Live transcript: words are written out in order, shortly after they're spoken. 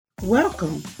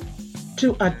Welcome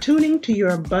to Attuning to Your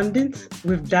Abundance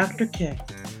with Dr. K,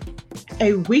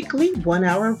 a weekly 1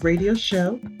 hour radio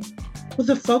show with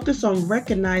a focus on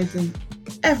recognizing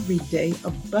everyday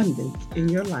abundance in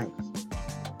your life.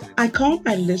 I call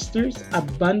my listeners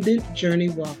Abundant Journey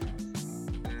Walkers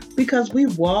because we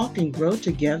walk and grow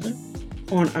together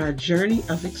on our journey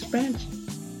of expansion.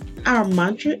 Our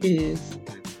mantra is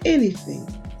anything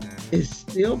is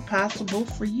still possible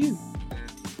for you.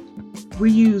 We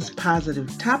use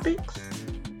positive topics,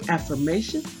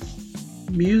 affirmations,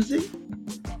 music,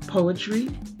 poetry,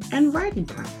 and writing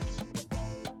prompts.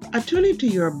 Attuning to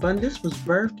Your Abundance was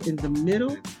birthed in the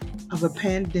middle of a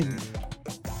pandemic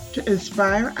to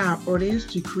inspire our audience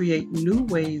to create new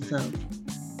ways of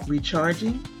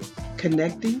recharging,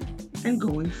 connecting, and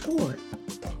going forward.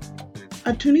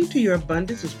 Attuning to Your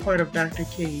Abundance is part of Dr.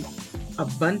 K's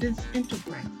Abundance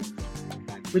Enterprise,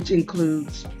 which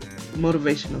includes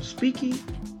motivational speaking,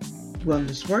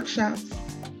 wellness workshops,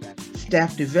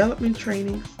 staff development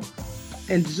trainings,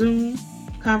 and Zoom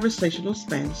conversational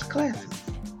Spanish classes.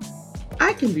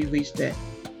 I can be reached at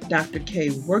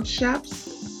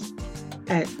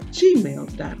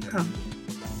drkworkshops@gmail.com.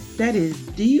 That is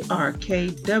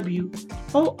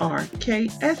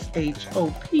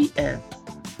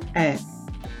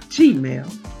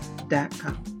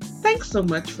drkworkshops@gmail.com. Thanks so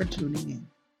much for tuning in.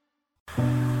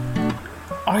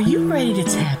 Are you ready to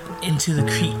tap into the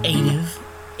creative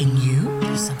in you?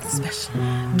 Do something special.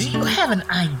 Do you have an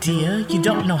idea you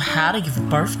don't know how to give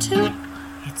birth to?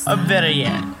 Or better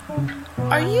yet,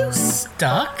 are you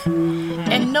stuck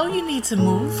and know you need to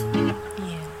move,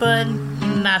 but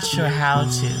not sure how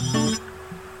to?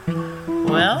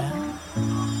 Well,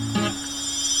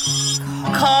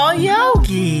 call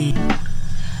Yogi.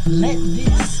 Let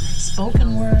this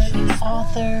spoken word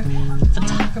author,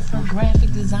 photographer,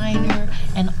 graphic designer,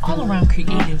 and all-around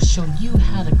creative show you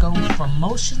how to go from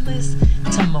motionless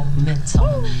to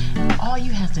momentum. All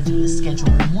you have to do is schedule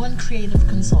one creative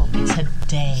consult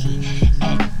today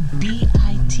at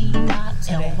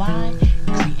bit.ly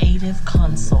creative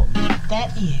consult.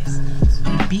 That is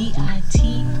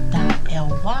bit.ly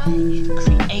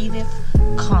creative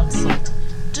consult.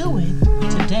 Do it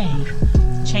today.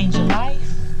 Change your life.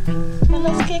 And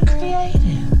let's get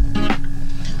creative.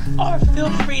 Or feel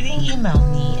free to email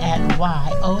me at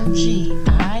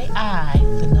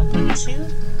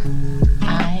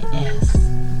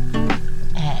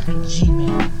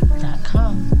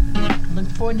yogii2is@gmail.com. Look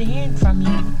forward to hearing from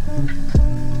you.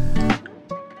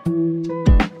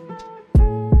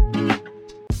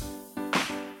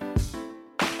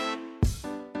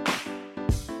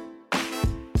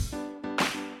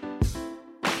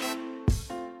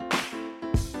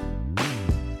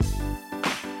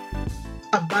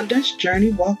 Abundance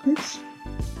Journey Walkers,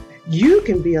 you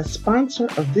can be a sponsor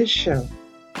of this show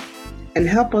and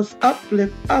help us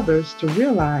uplift others to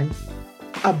realize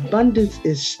abundance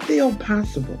is still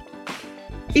possible,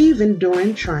 even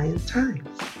during trying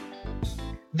times.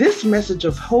 This message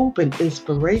of hope and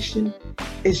inspiration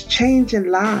is changing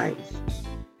lives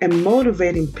and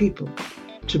motivating people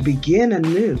to begin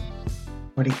anew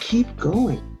or to keep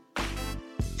going.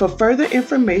 For further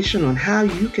information on how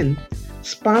you can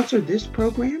sponsor this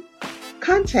program,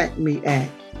 contact me at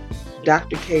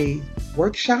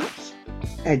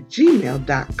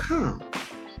drkworkshops@gmail.com.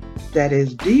 That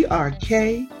is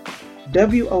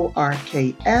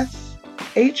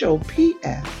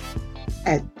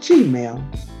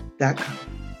drkworkshops@gmail.com.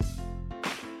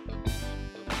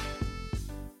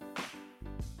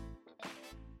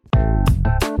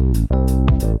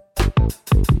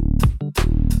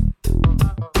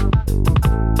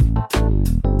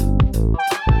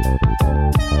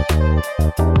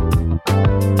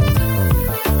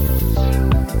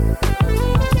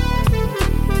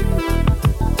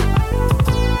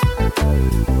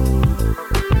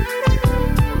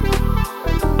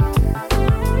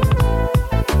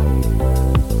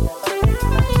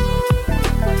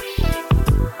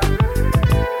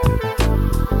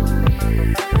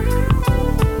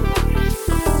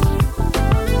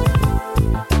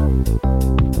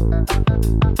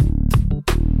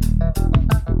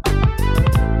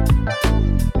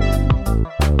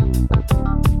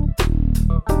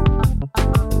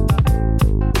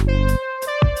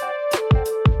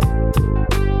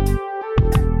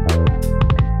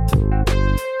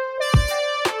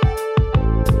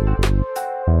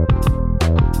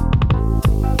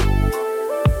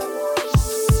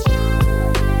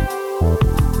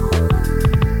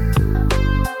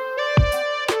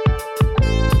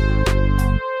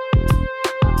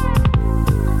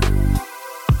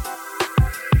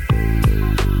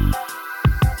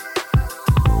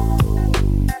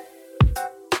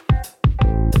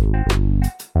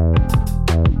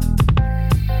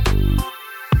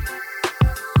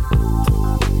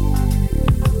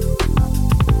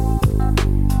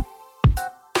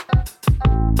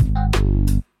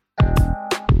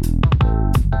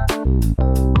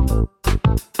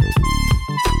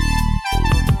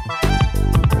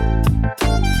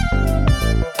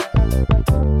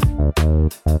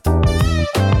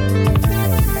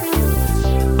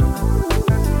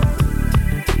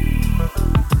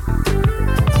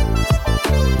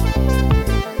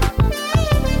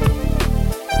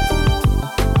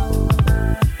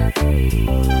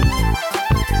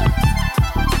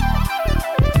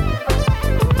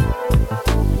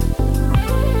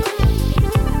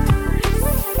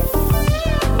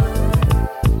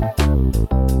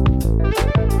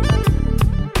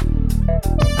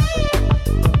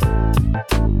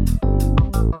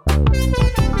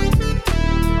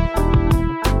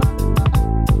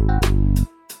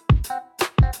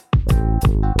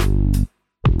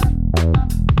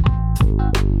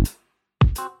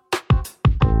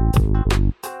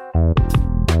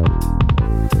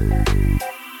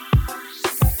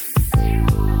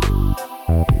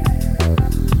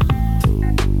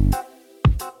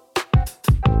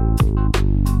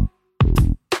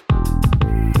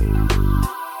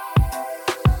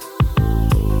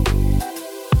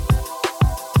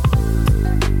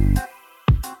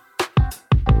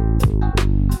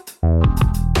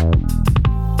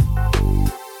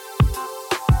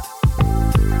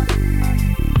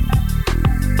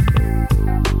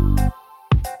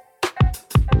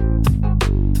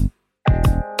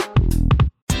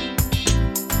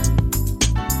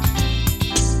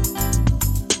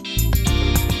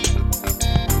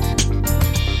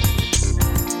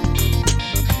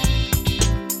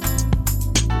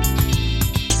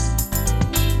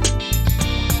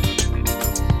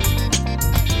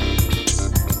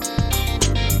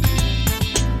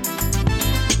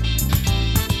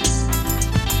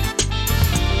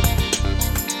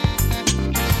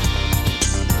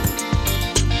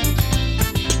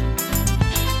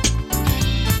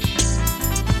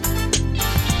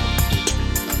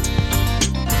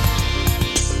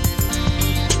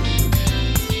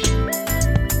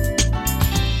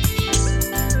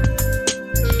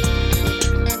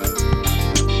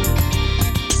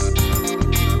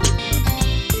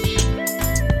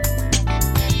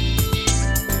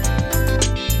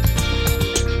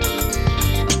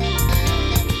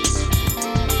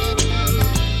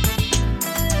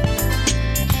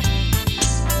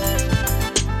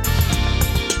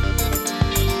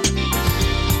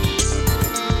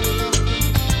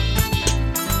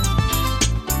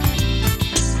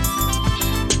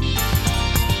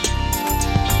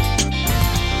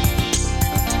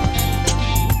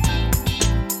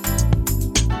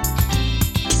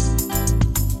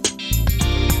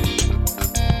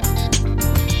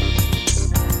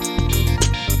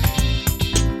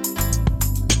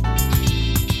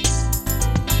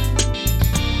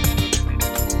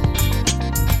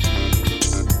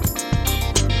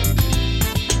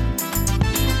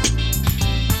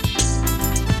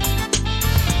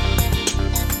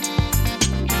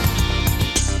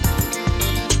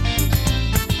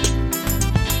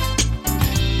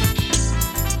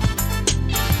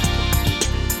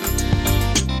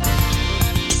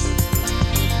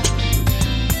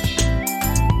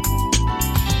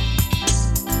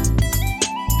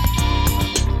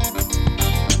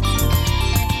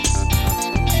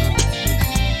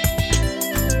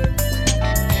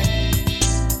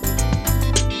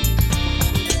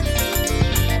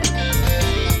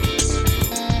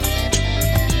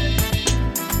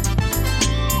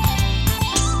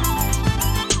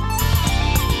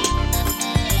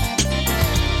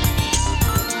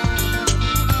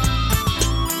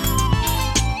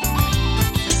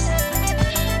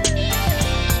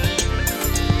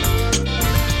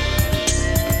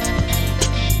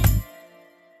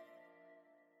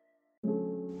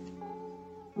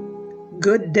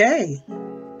 Good day,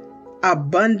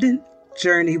 abundant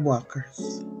journey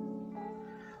walkers.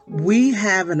 We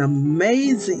have an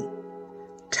amazing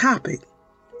topic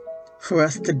for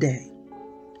us today.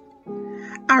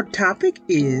 Our topic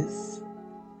is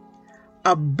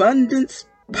abundance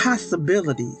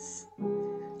possibilities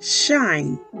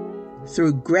shine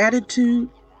through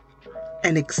gratitude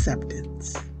and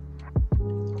acceptance.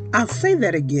 I'll say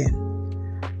that again.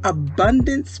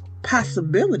 Abundance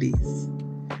possibilities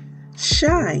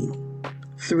shine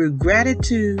through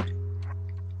gratitude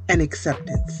and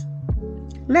acceptance.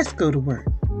 Let's go to work.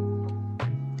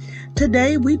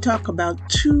 Today we talk about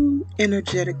two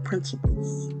energetic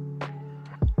principles: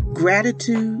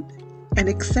 gratitude and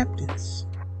acceptance.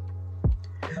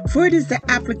 For it is the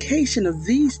application of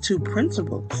these two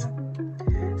principles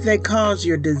that cause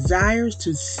your desires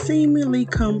to seemingly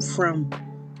come from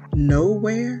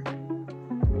nowhere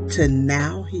to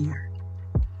now here.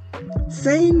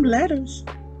 Same letters,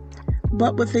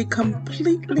 but with a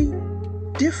completely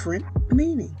different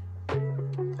meaning.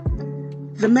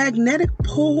 The magnetic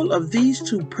pole of these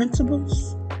two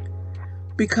principles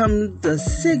becomes the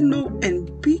signal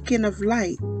and beacon of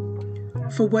light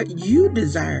for what you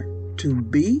desire to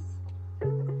be,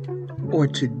 or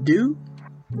to do,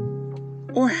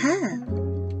 or have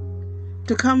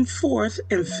to come forth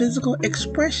in physical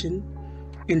expression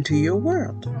into your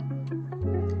world.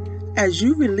 As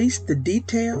you release the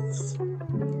details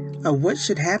of what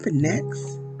should happen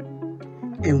next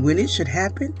and when it should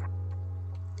happen,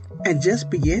 and just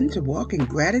begin to walk in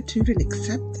gratitude and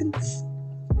acceptance,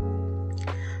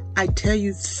 I tell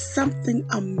you, something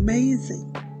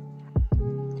amazing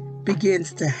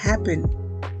begins to happen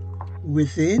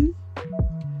within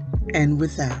and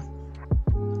without.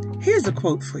 Here's a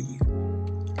quote for you.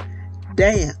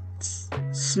 Dance,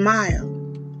 smile,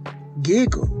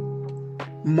 giggle,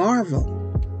 marvel,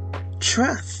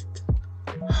 trust,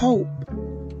 hope,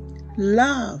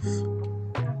 love,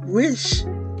 wish,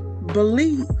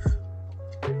 believe.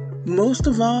 Most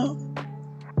of all,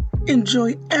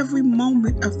 enjoy every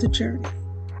moment of the journey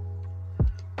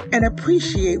and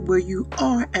appreciate where you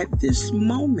are at this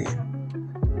moment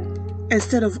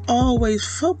instead of always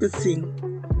focusing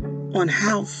on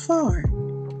how far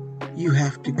you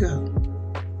have to go.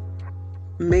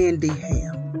 Mandy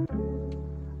Hale.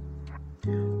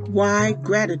 Why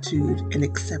gratitude and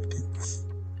acceptance?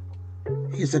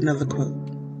 Here's another quote.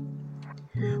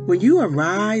 When you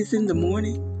arise in the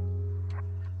morning,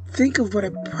 think of what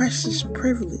a precious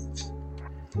privilege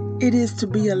it is to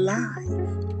be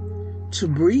alive, to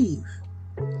breathe,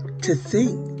 to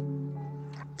think,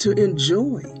 to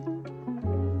enjoy,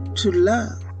 to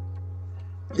love.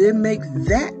 Then make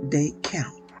that day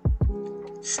count.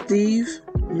 Steve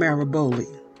Maraboli.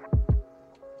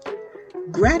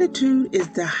 Gratitude is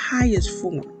the highest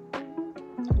form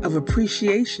of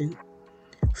appreciation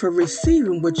for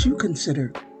receiving what you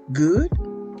consider good,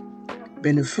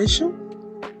 beneficial,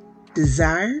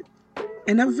 desired,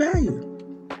 and of value.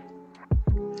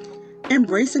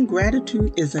 Embracing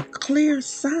gratitude is a clear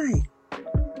sign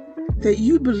that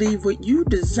you believe what you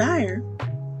desire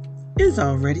is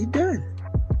already done.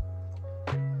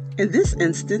 In this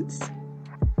instance,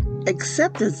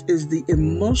 acceptance is the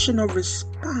emotional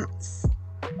response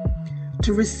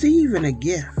to receiving a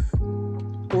gift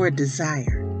or a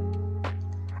desire.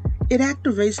 It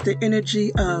activates the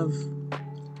energy of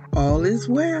all is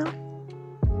well,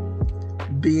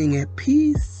 being at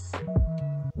peace,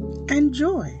 and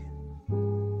joy.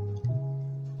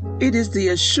 It is the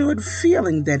assured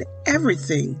feeling that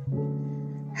everything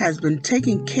has been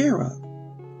taken care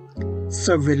of.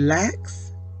 So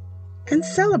relax and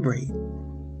celebrate.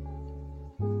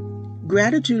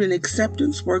 Gratitude and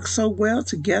acceptance work so well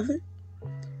together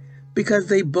because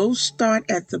they both start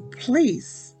at the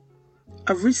place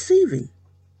of receiving.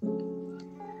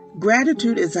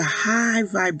 Gratitude is a high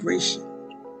vibration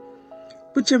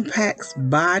which impacts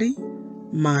body,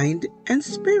 mind, and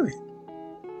spirit.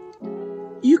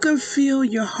 You can feel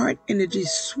your heart energy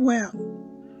swell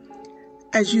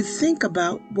as you think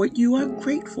about what you are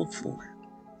grateful for.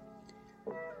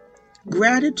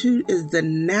 Gratitude is the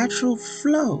natural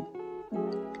flow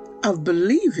of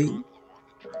believing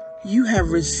you have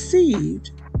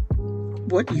received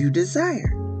what you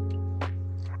desire.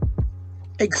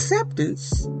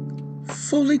 Acceptance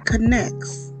fully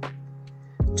connects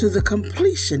to the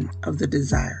completion of the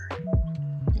desire,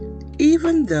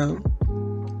 even though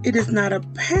it is not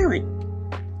apparent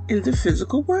in the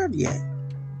physical world yet.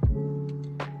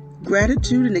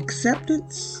 Gratitude and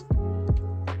acceptance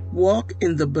walk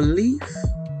in the belief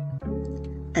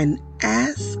and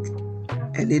ask,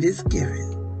 and it is given.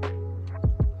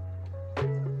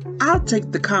 I'll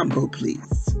take the combo,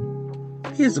 please.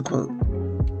 Here's a quote.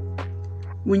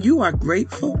 When you are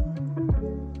grateful,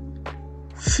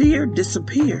 fear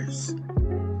disappears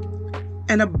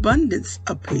and abundance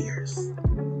appears.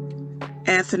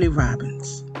 Anthony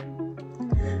Robbins.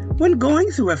 When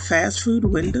going through a fast food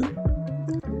window,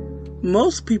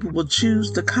 most people will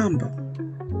choose the combo.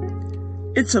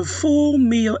 It's a full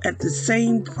meal at the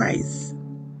same price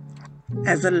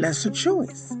as a lesser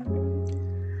choice.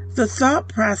 The thought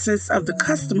process of the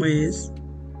customer is,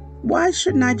 why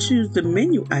shouldn't I choose the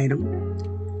menu item,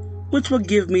 which will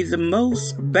give me the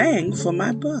most bang for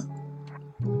my buck?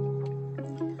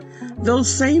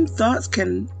 Those same thoughts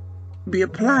can be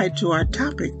applied to our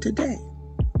topic today.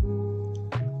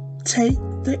 Take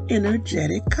the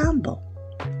energetic combo: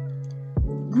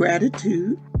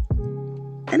 gratitude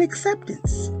and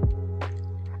acceptance.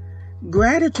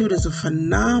 Gratitude is a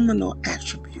phenomenal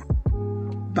attribute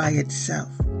by itself.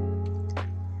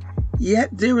 Yet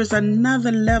there is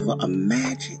another level of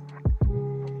magic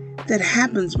that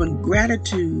happens when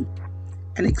gratitude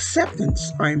and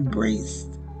acceptance are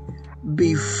embraced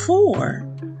before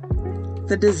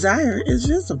the desire is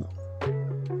visible.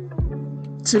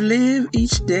 To live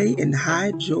each day in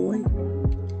high joy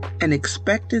and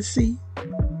expectancy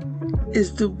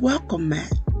is the welcome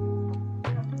mat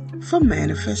for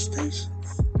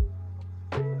manifestations.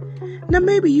 Now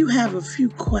maybe you have a few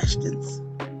questions.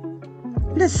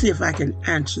 Let's see if I can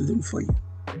answer them for you.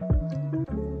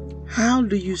 How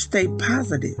do you stay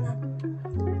positive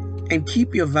and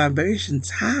keep your vibrations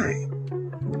high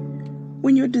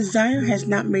when your desire has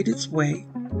not made its way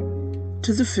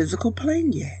to the physical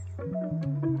plane yet?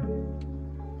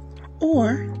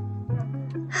 Or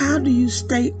how do you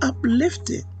stay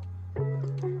uplifted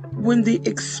when the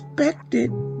expected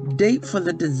date for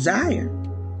the desire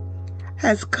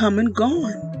has come and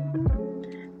gone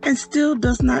and still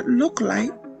does not look like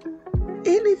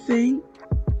anything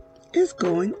is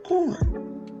going on?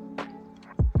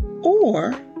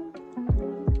 Or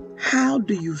how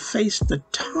do you face the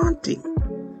taunting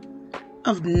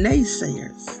of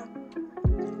naysayers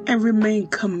and remain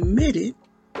committed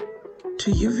to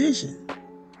your vision?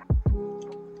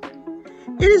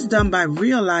 It is done by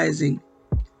realizing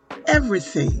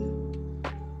everything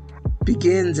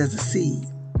begins as a seed.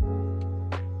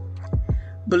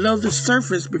 Below the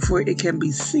surface, before it can be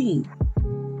seen,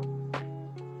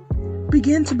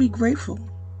 begin to be grateful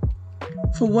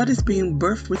for what is being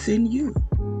birthed within you.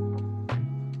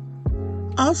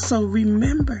 Also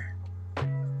remember,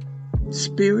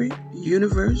 spirit,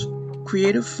 universe,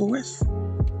 creative force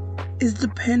is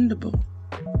dependable,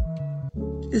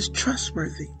 is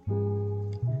trustworthy,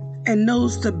 and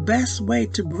knows the best way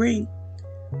to bring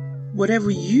whatever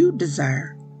you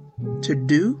desire to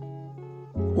do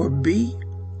or be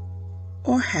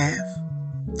or have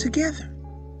together.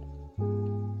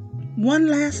 One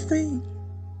last thing,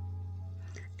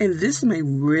 and this may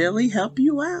really help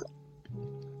you out.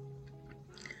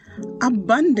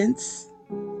 Abundance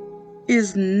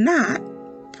is not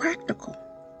practical.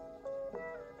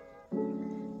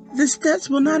 The steps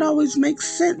will not always make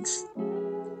sense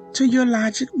to your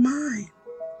logic mind.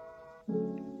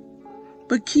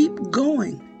 But keep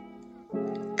going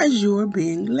as you are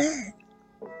being led.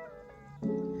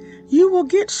 You will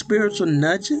get spiritual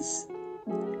nudges,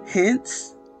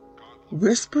 hints,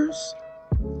 whispers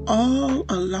all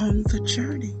along the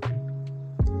journey.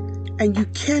 And you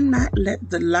cannot let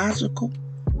the logical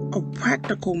or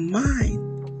practical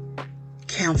mind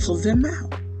cancel them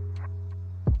out.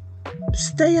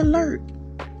 Stay alert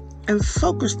and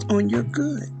focused on your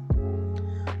good,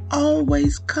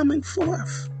 always coming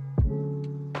forth,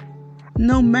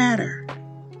 no matter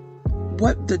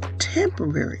what the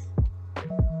temporary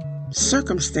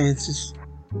circumstances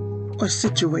or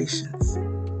situations.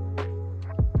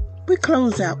 We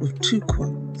close out with two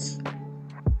quotes.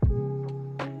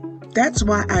 That's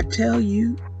why I tell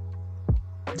you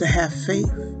to have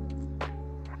faith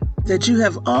that you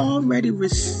have already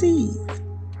received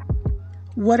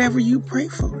whatever you pray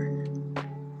for,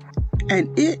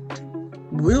 and it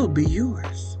will be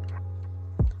yours.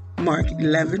 Mark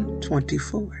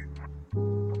 11:24.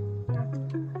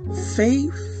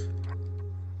 Faith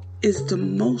is the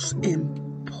most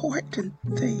important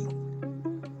thing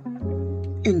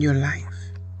in your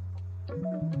life.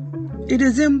 It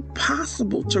is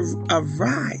impossible to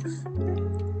arrive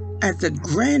at the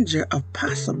grandeur of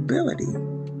possibility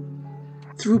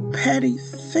through petty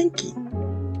thinking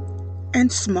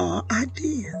and small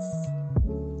ideas.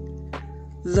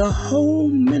 The whole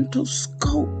mental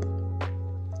scope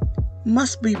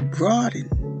must be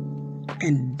broadened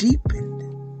and deepened.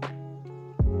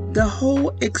 The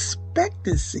whole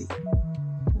expectancy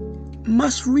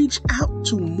must reach out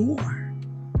to more.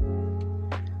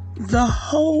 The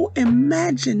whole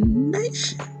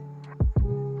imagination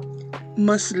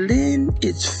must lend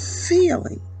its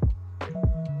feeling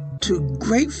to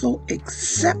grateful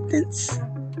acceptance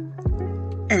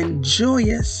and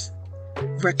joyous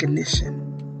recognition.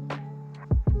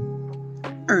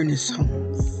 Ernest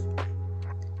Holmes.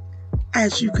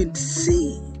 As you can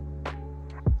see,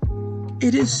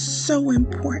 it is so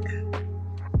important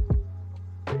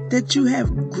that you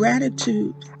have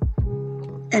gratitude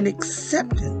and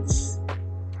acceptance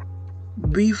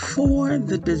before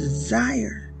the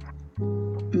desire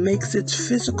makes its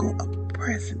physical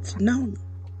presence known.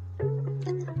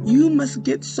 You must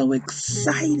get so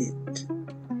excited,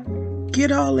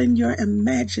 get all in your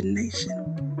imagination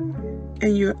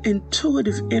and your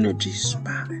intuitive energy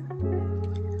spot.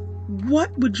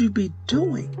 What would you be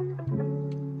doing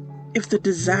if the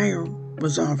desire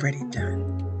was already done?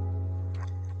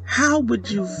 How would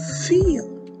you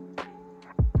feel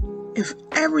if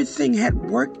everything had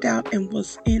worked out and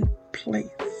was in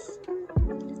place?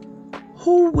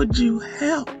 Who would you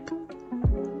help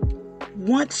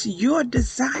once your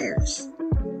desires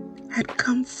had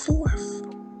come forth?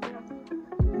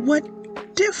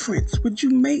 What difference would you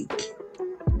make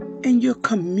in your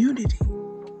community,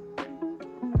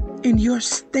 in your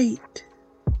state,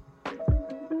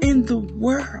 in the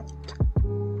world?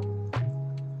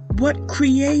 What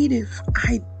creative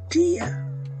idea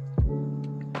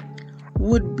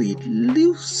would be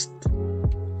loosed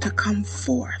to come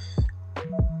forth?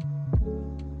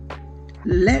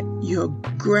 Let your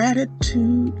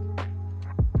gratitude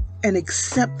and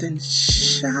acceptance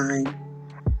shine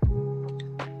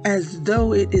as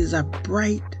though it is a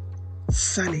bright,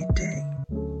 sunny day.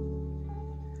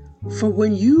 For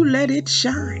when you let it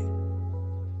shine,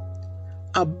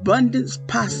 abundance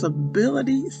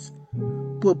possibilities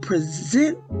will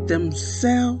present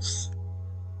themselves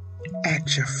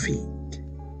at your feet.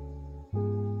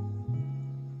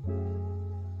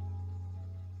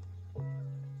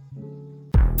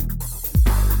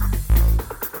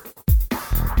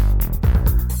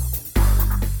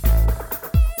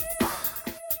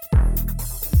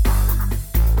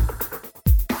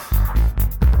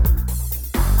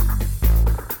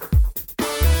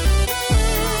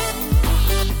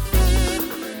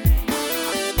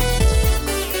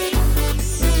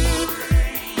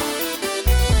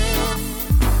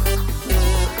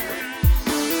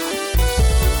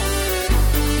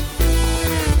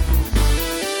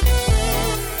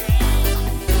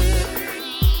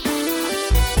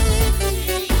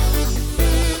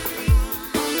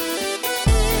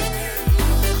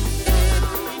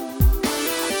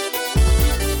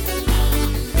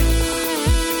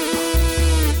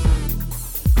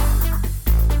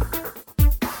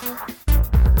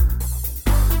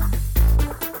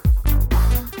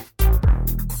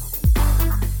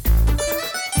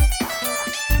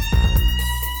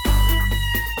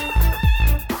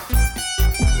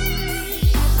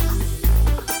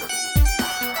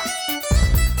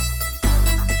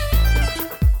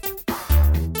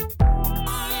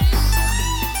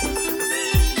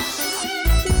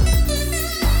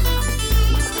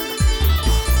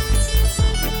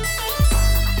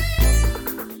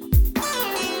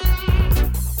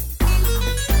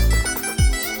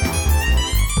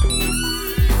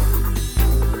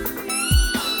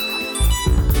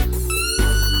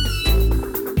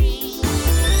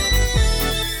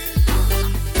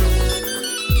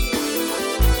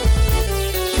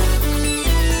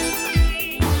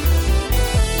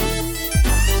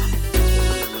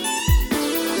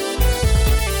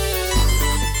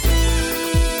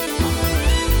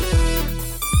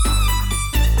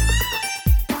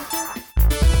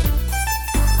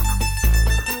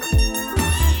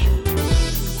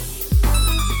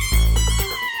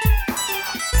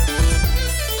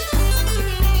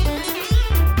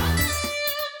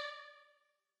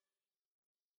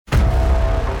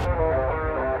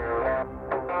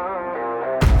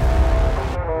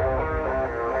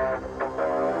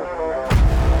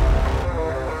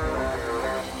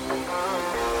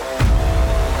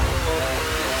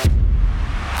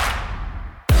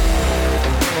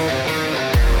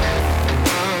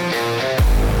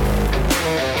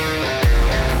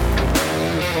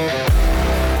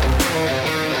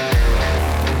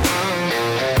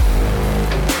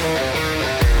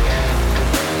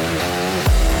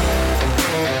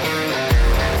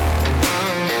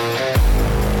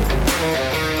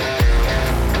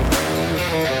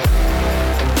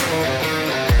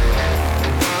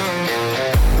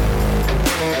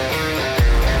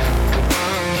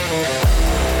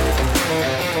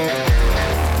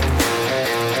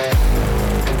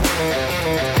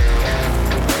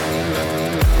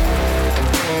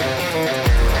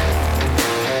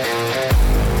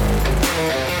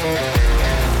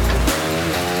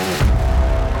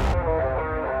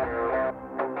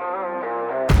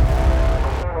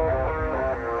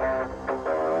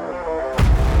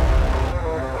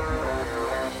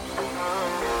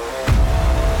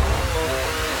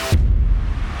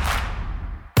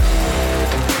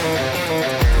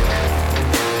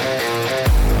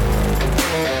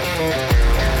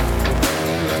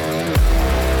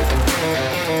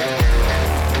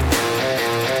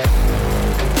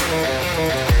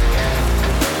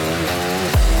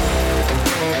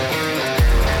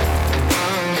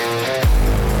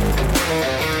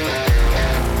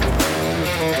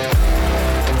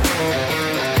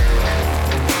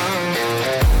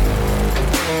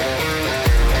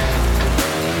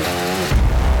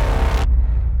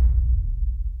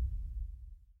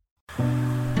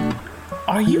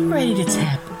 Are you ready to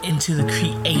tap into the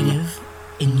creative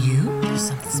in you? Do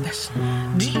something special.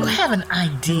 Do you have an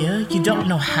idea you don't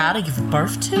know how to give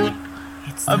birth to?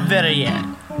 Or better yet,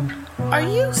 are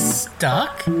you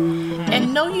stuck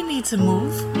and know you need to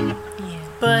move,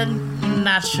 but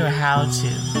not sure how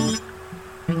to?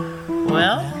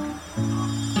 Well,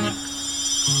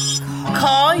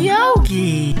 call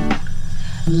Yogi.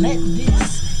 Let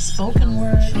this spoken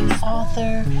word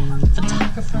author,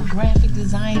 photographer, graphic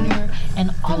designer,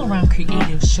 and all-around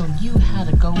creative show you how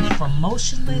to go from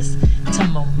motionless to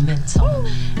momentum.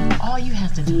 All you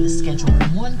have to do is schedule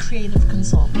one creative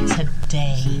consult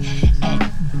today at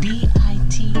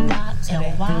bit.ly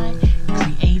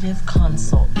creative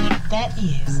consult. That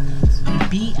is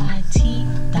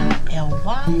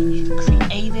bit.ly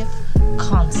creative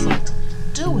consult.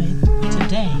 Do it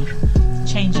today.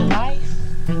 Change your life.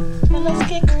 And let's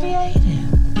get creative.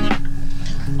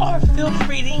 Or feel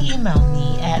free to email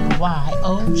me at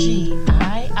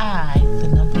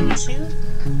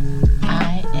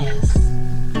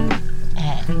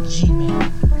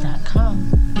yogii2is@gmail.com.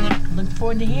 Look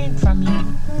forward to hearing from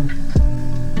you.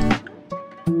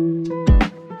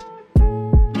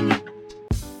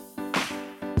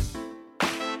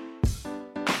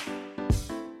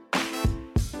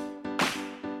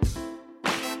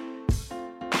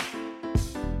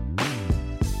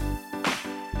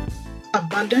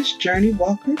 Abundance Journey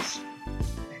Walkers,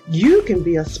 you can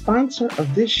be a sponsor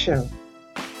of this show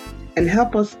and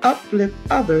help us uplift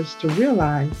others to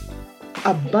realize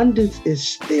abundance is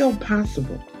still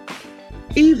possible,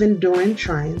 even during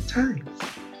trying times.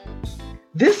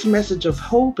 This message of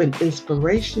hope and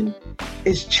inspiration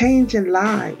is changing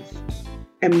lives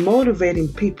and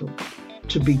motivating people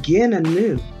to begin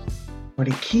anew or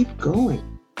to keep going.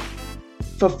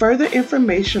 For further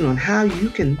information on how you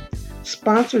can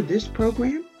sponsor this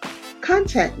program,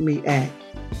 contact me at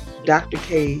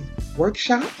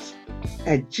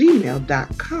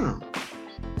drkworkshops@gmail.com.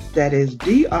 That is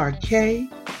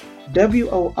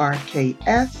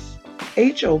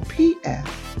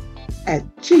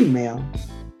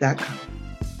drkworkshops@gmail.com.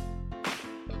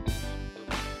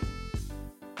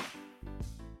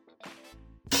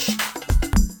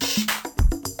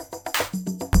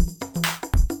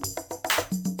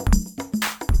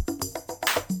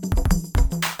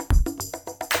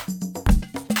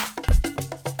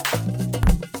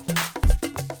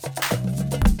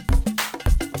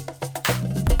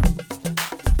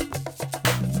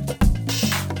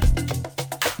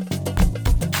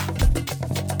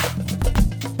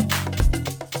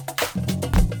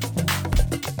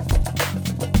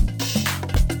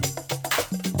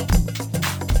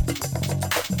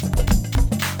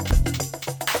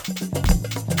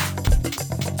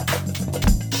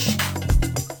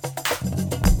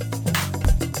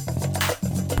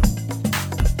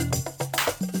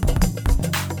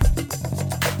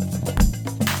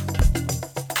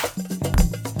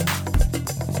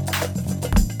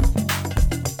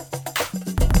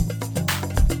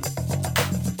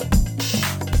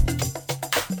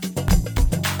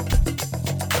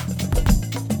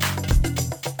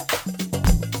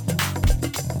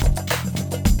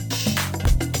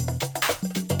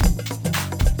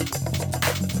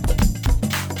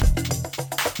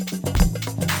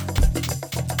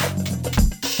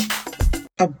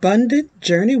 Abundant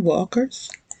Journey Walkers,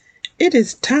 it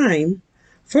is time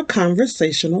for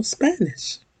Conversational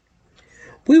Spanish.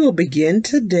 We will begin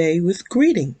today with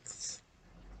greetings.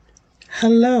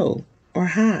 Hello or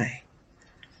hi.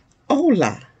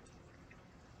 Hola.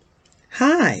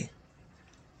 Hi.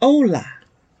 Hola.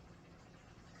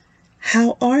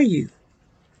 How are you?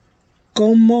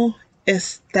 ¿Cómo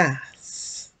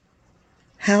estás?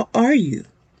 How are you?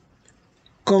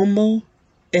 ¿Cómo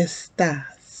estás?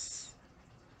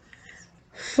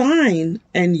 Fine,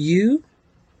 and you?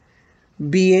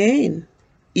 Bien,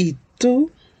 ¿y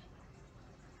tú?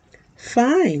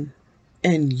 Fine,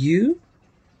 and you?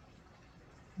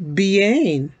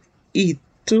 Bien, ¿y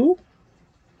tú?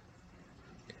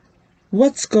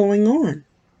 What's going on?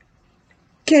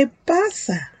 ¿Qué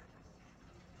pasa?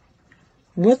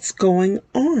 What's going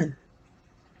on?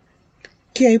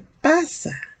 ¿Qué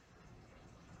pasa?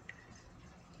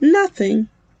 Nothing.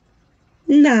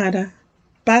 Nada.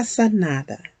 Pasa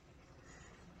nada.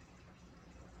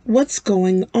 What's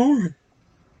going on?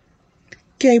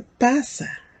 ¿Qué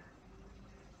pasa?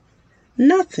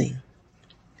 Nothing.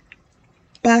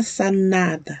 Pasa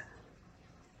nada.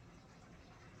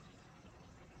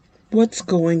 What's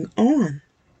going on?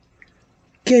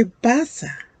 ¿Qué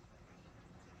pasa?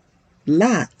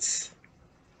 Lots.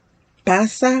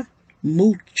 Pasa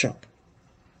mucho.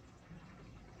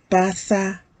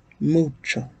 Pasa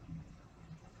mucho.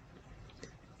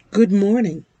 Good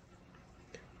morning.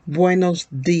 Buenos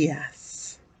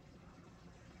dias.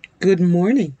 Good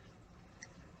morning.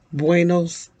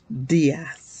 Buenos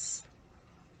dias.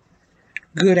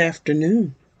 Good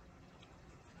afternoon.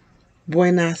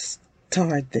 Buenas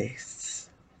tardes.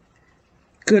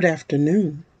 Good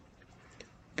afternoon.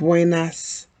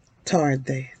 Buenas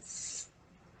tardes.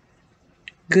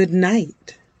 Good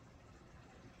night.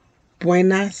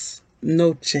 Buenas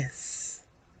noches.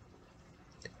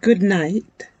 Good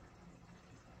night.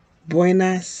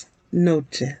 Buenas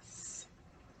noches.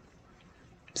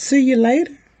 See you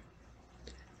later.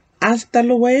 Hasta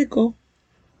luego.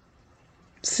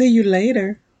 See you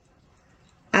later.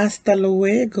 Hasta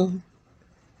luego.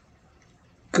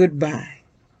 Goodbye.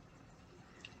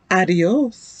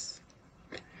 Adios.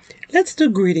 Let's do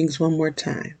greetings one more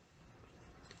time.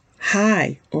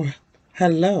 Hi or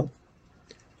hello.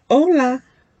 Hola.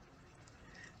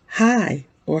 Hi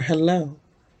or hello.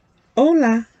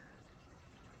 Hola.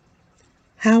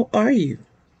 How are you?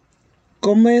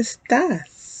 ¿Cómo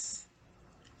estás?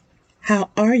 How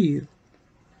are you?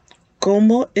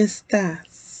 ¿Cómo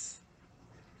estás?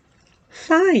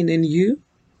 Fine, and you?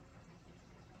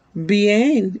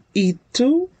 Bien, ¿y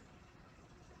tú?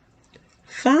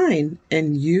 Fine,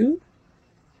 and you?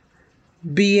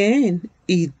 Bien,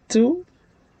 ¿y tú?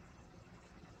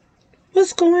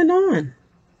 What's going on?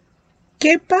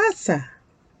 ¿Qué pasa?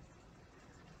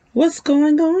 What's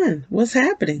going on? What's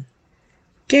happening?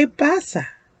 ¿Qué pasa?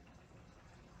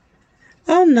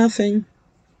 Oh, nothing.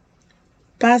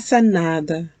 Pasa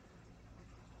nada.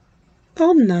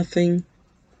 Oh, nothing.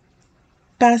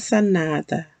 Pasa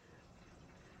nada.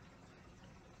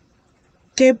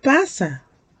 ¿Qué pasa?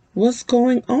 What's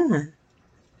going on?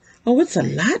 Oh, it's a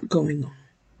lot going on.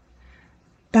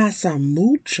 Pasa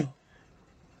mucho.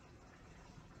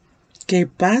 ¿Qué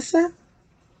pasa?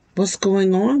 What's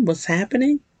going on? What's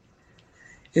happening?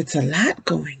 It's a lot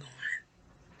going on.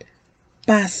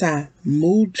 Pasa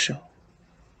mucho.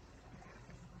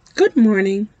 Good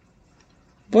morning.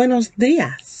 Buenos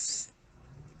dias.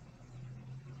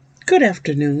 Good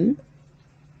afternoon.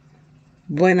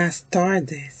 Buenas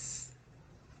tardes.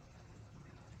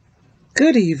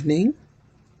 Good evening.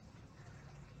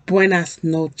 Buenas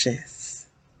noches.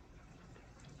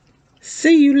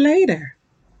 See you later.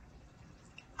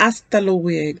 Hasta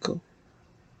luego.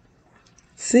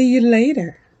 See you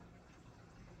later.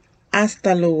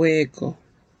 Hasta luego.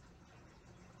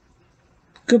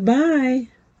 Goodbye.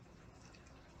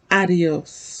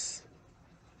 Adios.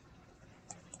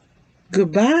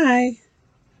 Goodbye.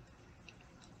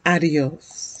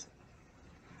 Adios.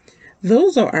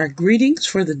 Those are our greetings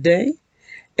for the day.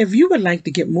 If you would like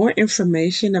to get more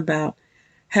information about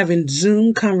having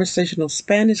Zoom conversational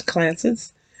Spanish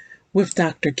classes with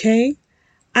Dr. K,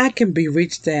 I can be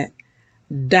reached at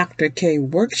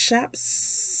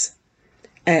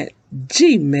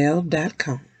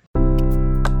drkworkshops@gmail.com.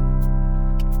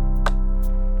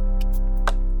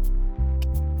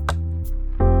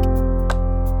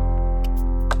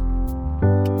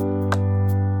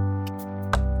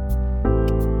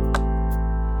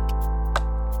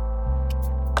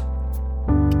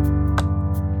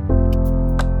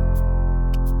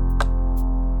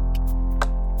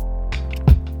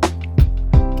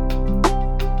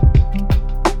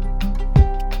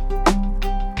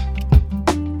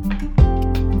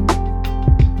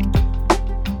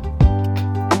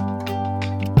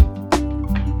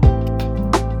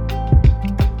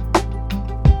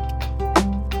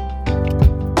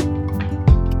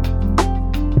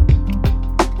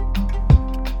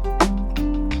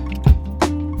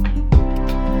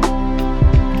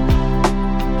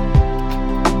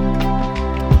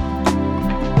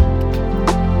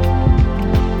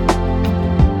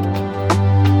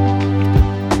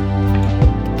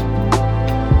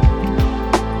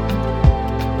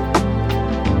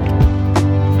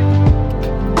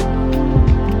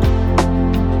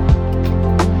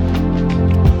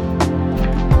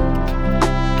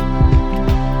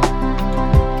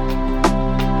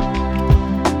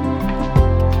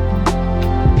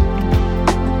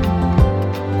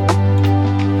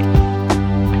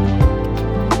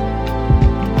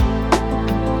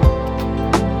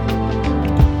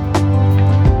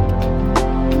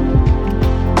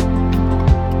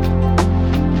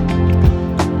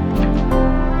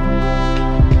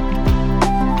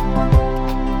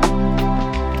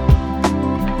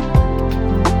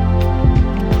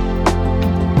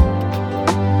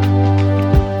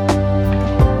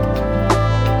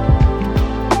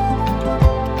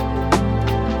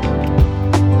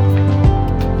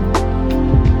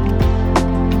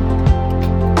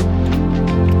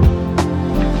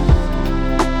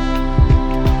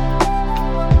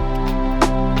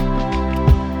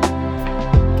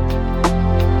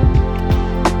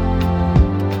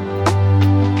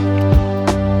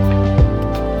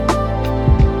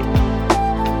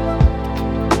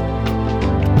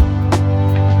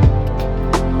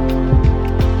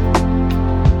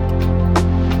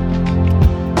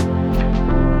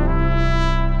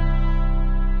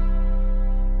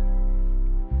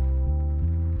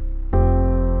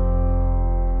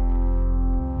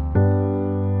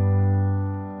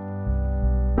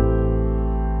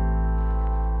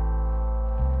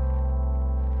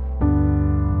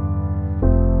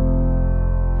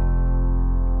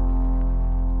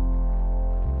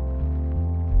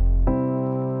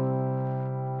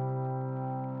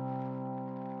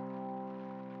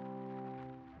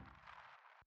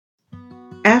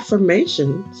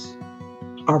 Affirmations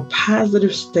are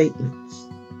positive statements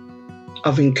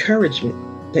of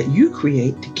encouragement that you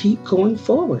create to keep going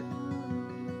forward.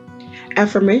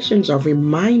 Affirmations are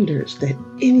reminders that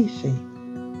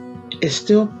anything is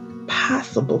still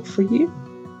possible for you.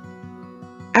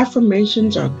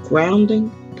 Affirmations are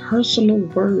grounding personal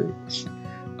words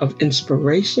of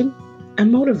inspiration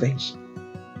and motivation.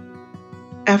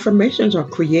 Affirmations are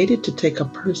created to take a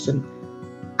person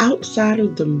outside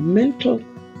of the mental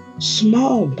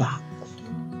small box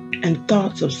and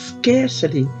thoughts of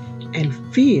scarcity and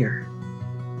fear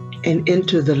and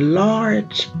into the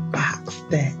large box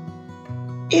that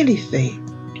anything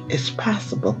is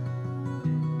possible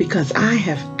because I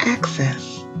have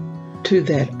access to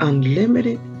that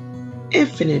unlimited,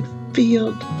 infinite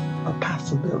field of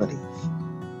possibilities.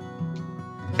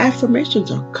 Affirmations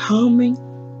are calming,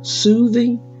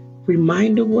 soothing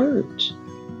reminder words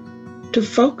to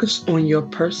focus on your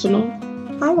personal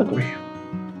hologram.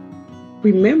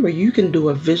 Remember, you can do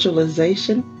a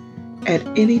visualization at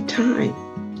any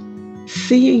time,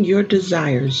 seeing your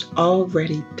desires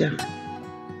already done,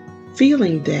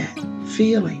 feeling that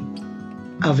feeling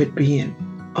of it being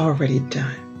already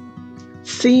done,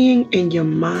 seeing in your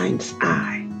mind's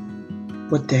eye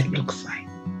what that looks like.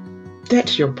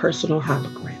 That's your personal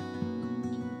hologram.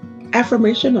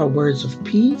 Affirmation are words of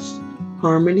peace,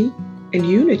 harmony, and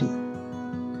unity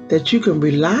that you can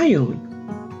rely on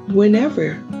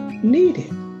whenever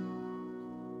needed.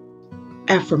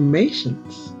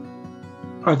 Affirmations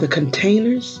are the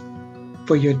containers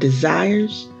for your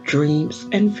desires, dreams,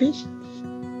 and visions.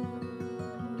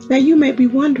 Now you may be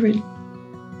wondering,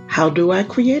 how do I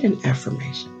create an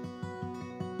affirmation?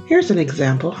 Here's an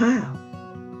example how.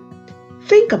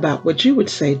 Think about what you would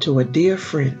say to a dear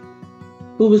friend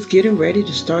who was getting ready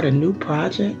to start a new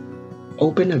project,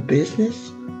 open a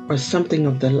business, or something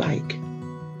of the like.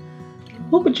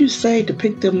 What would you say to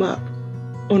pick them up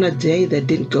on a day that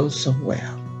didn't go so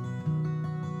well?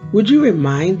 Would you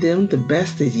remind them the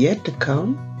best is yet to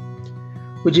come?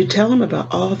 Would you tell them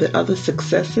about all the other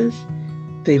successes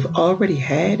they've already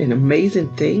had and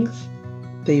amazing things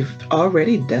they've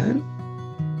already done?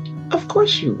 Of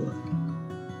course you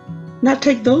would. Now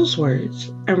take those words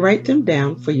and write them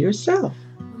down for yourself.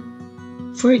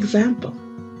 For example,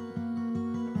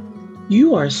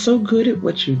 you are so good at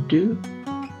what you do.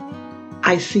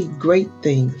 I see great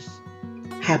things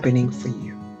happening for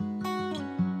you.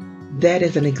 That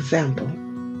is an example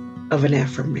of an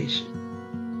affirmation.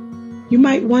 You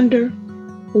might wonder,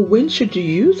 well, when should you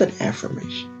use an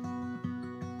affirmation?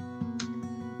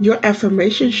 Your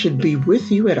affirmation should be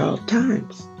with you at all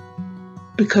times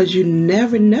because you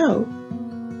never know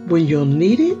when you'll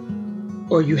need it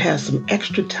or you have some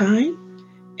extra time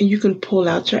and you can pull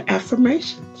out your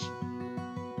affirmations.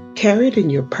 Carry it in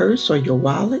your purse or your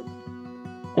wallet,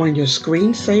 on your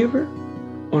screensaver,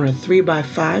 on a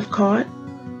 3x5 card.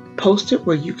 Post it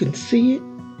where you can see it,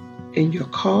 in your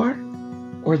car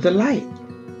or the light.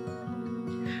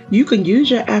 You can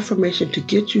use your affirmation to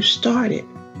get you started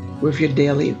with your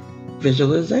daily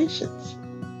visualizations.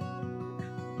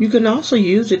 You can also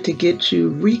use it to get you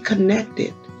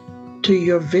reconnected to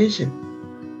your vision.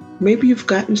 Maybe you've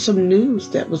gotten some news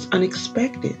that was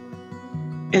unexpected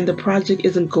and the project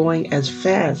isn't going as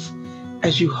fast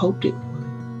as you hoped it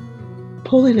would.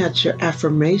 Pulling out your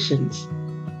affirmations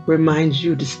reminds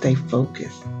you to stay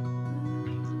focused.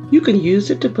 You can use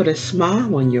it to put a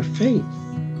smile on your face.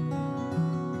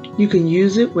 You can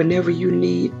use it whenever you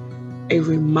need a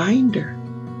reminder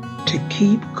to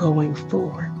keep going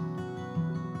forward.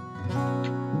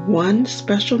 One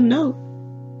special note,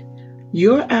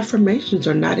 your affirmations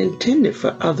are not intended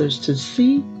for others to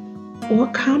see or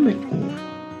comment on.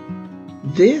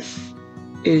 This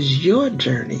is your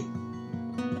journey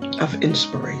of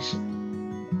inspiration.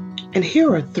 And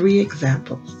here are 3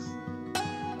 examples.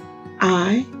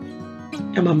 I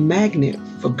am a magnet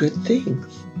for good things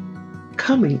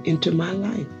coming into my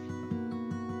life.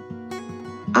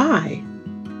 I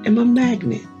am a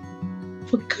magnet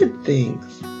for good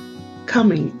things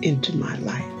coming into my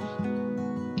life.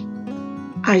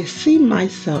 I see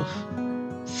myself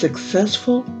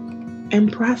successful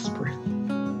and prosperous.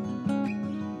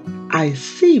 I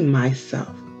see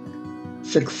myself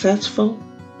successful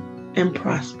and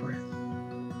prosperous.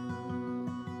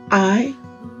 I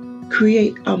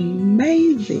create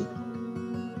amazing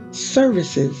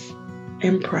services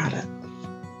and products.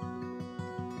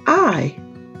 I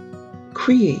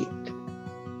create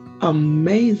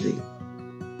amazing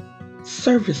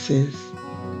services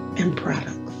and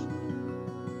products.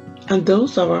 And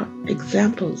those are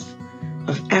examples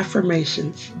of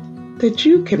affirmations that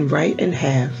you can write and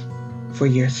have for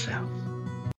yourself.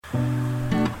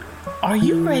 Are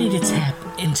you ready to tap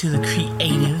into the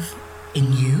creative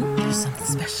in you? Do something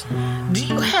special. Do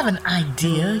you have an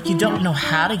idea you don't know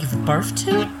how to give birth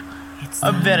to?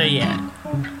 Or better yet,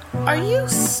 are you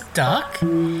stuck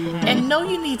and know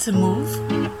you need to move,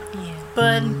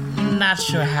 but not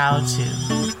sure how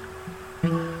to?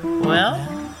 Well,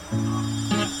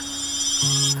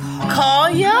 call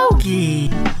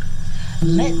Yogi.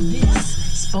 Let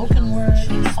this spoken word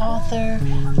author,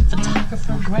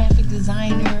 photographer, graphic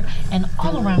designer, and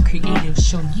all-around creative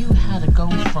show you how to go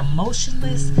from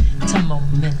motionless to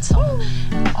momentum.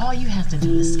 All you have to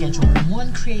do is schedule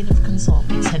one creative consult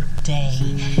today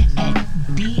at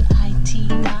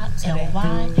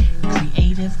bit.ly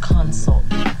creative consult.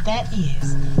 That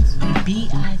is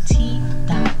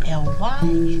bit.ly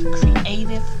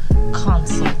creative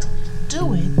consult.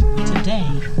 Do it today.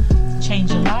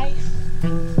 Change your life.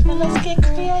 And let's get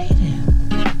creative.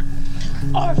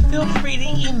 Or feel free to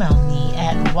email me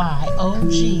at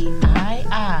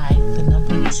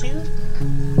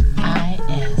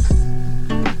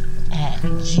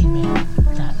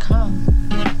yogii2is@gmail.com.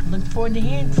 Look forward to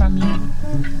hearing from you.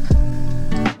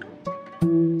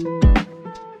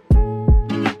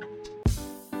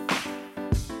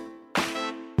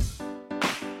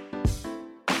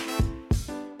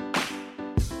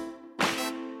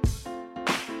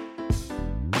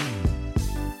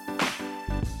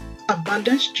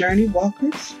 Abundance Journey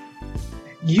Walkers,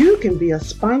 you can be a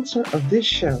sponsor of this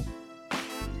show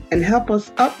and help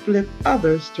us uplift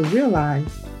others to realize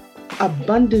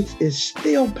abundance is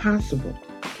still possible,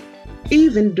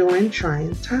 even during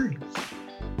trying times.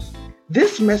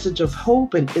 This message of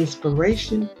hope and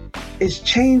inspiration is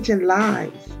changing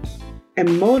lives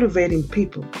and motivating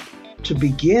people to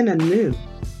begin anew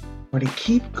or to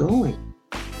keep going.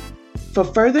 For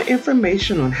further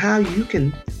information on how you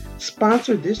can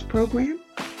sponsor this program,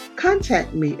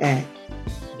 contact me at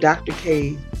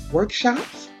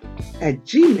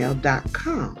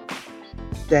drkworkshops@gmail.com.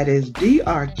 That is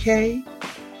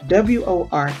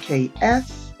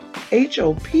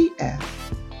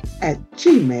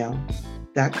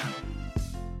drkworkshops@gmail.com.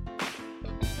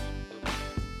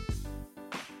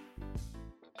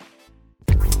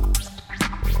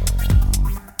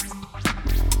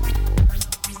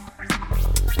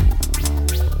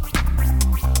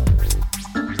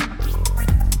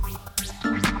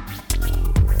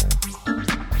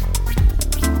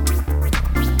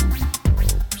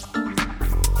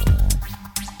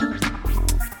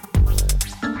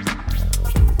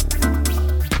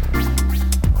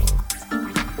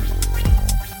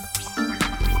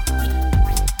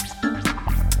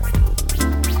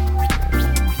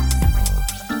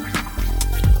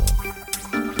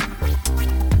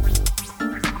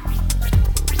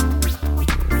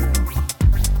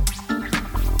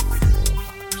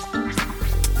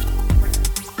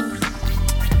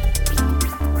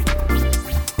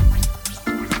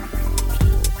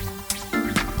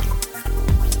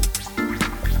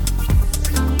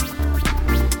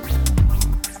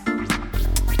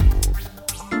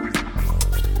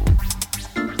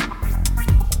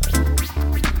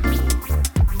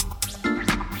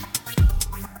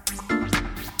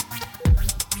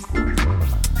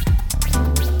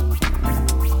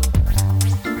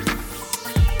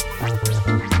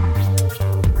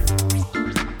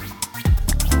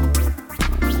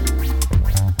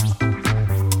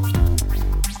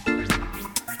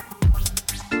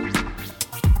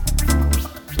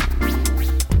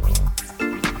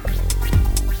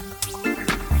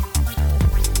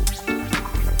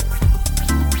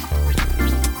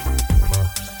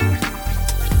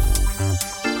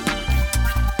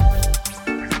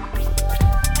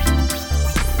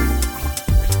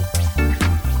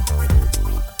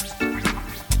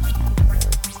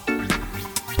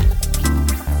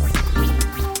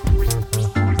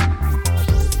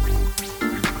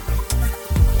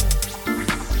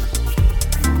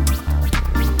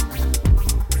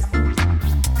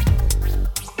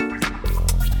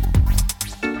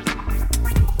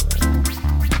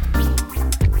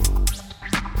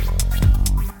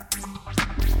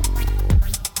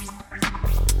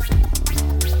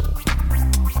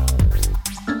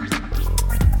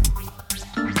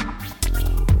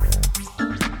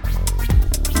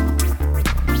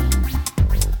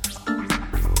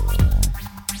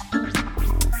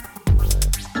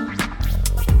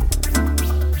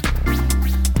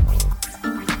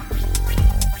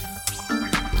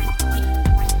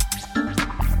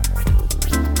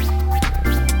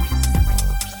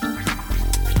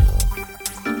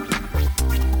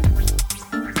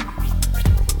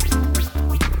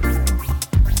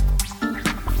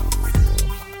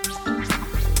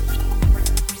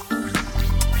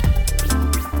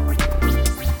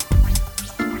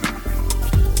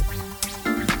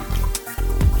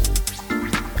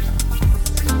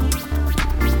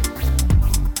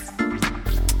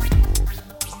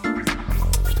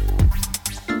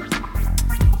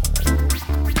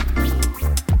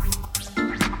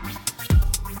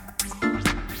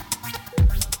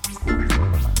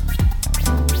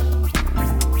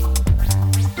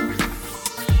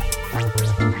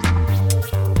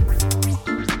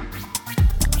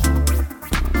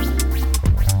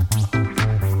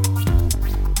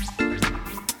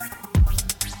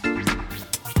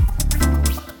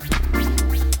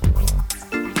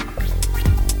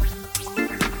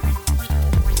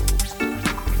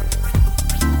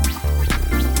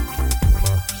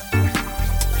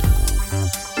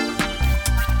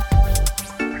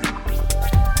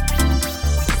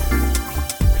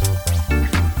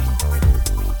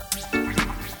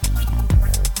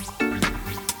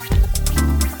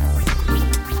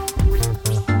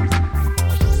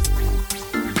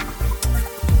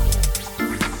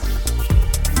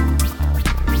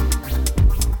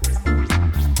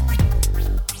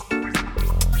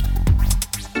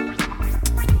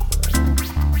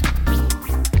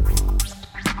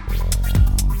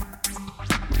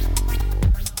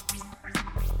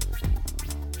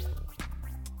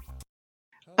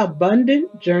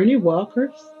 Abundant journey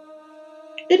walkers,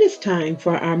 it is time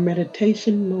for our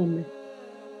meditation moment.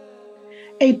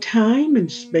 A time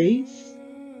and space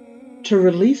to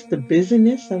release the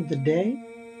busyness of the day,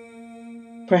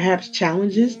 perhaps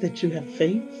challenges that you have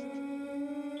faced,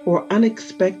 or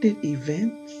unexpected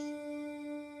events.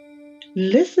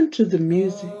 Listen to the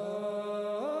music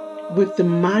with the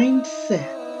mindset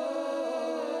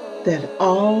that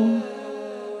all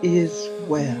is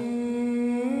well,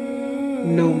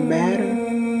 no matter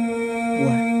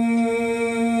what.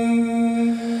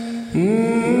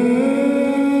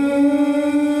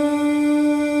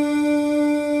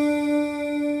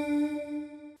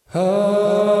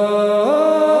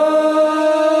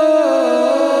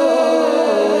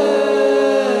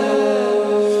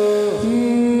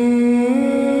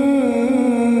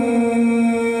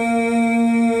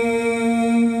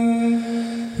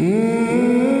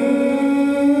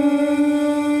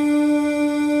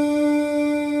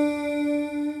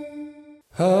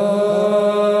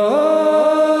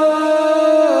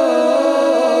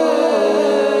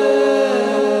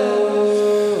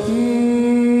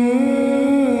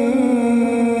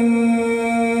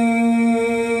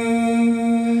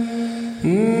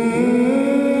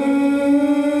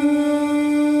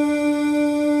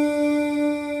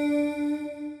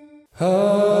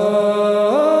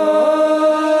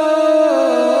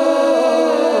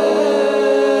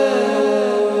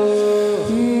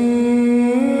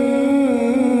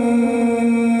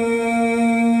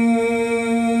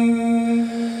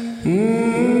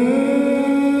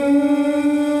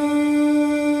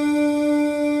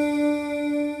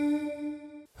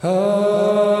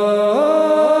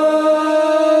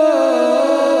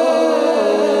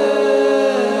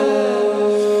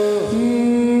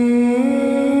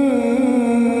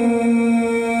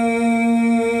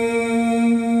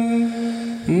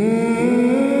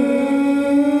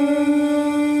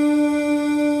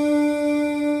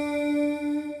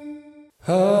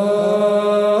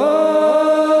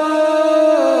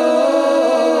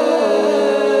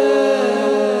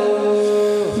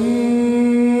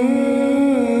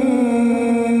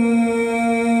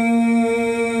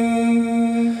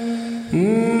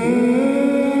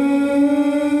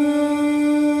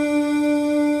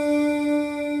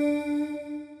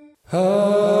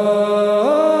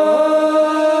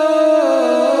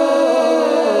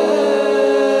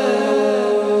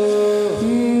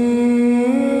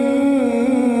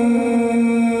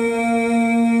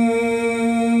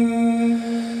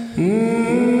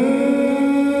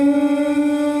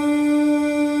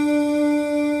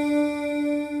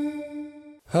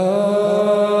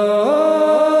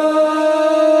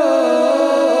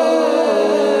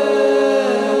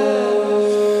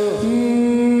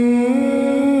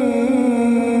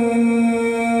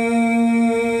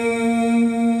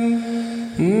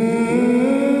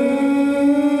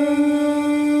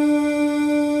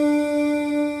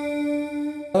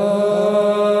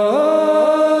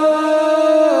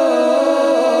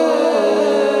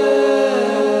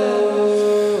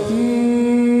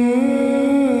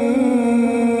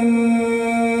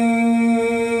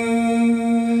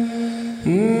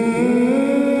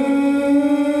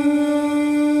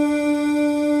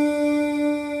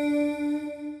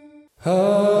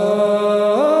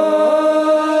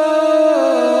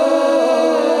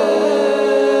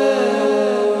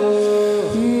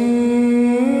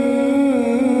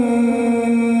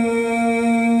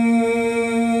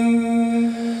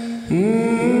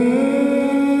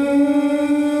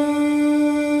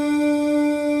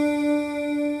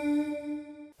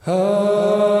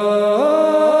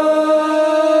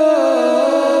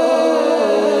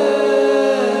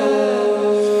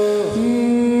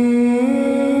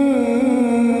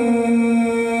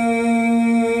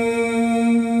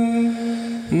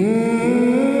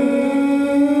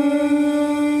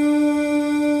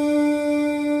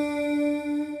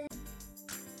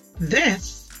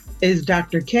 This is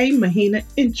Dr. K. Mahina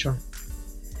Intro,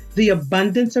 the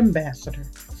Abundance Ambassador,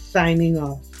 signing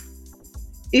off.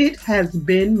 It has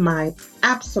been my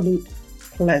absolute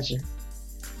pleasure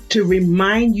to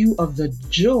remind you of the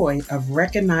joy of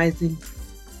recognizing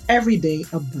everyday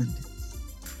abundance.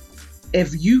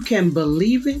 If you can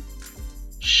believe it,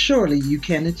 surely you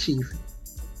can achieve it.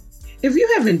 If you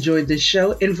have enjoyed this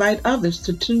show, invite others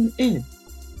to tune in.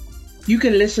 You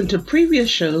can listen to previous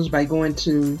shows by going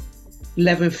to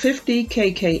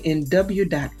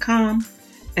 1150kknw.com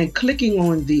and clicking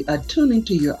on the Attuning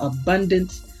to Your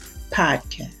Abundance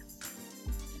podcast.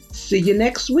 See you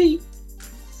next week,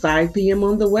 5 p.m.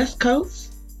 on the West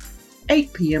Coast,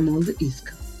 8 p.m. on the East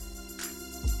Coast.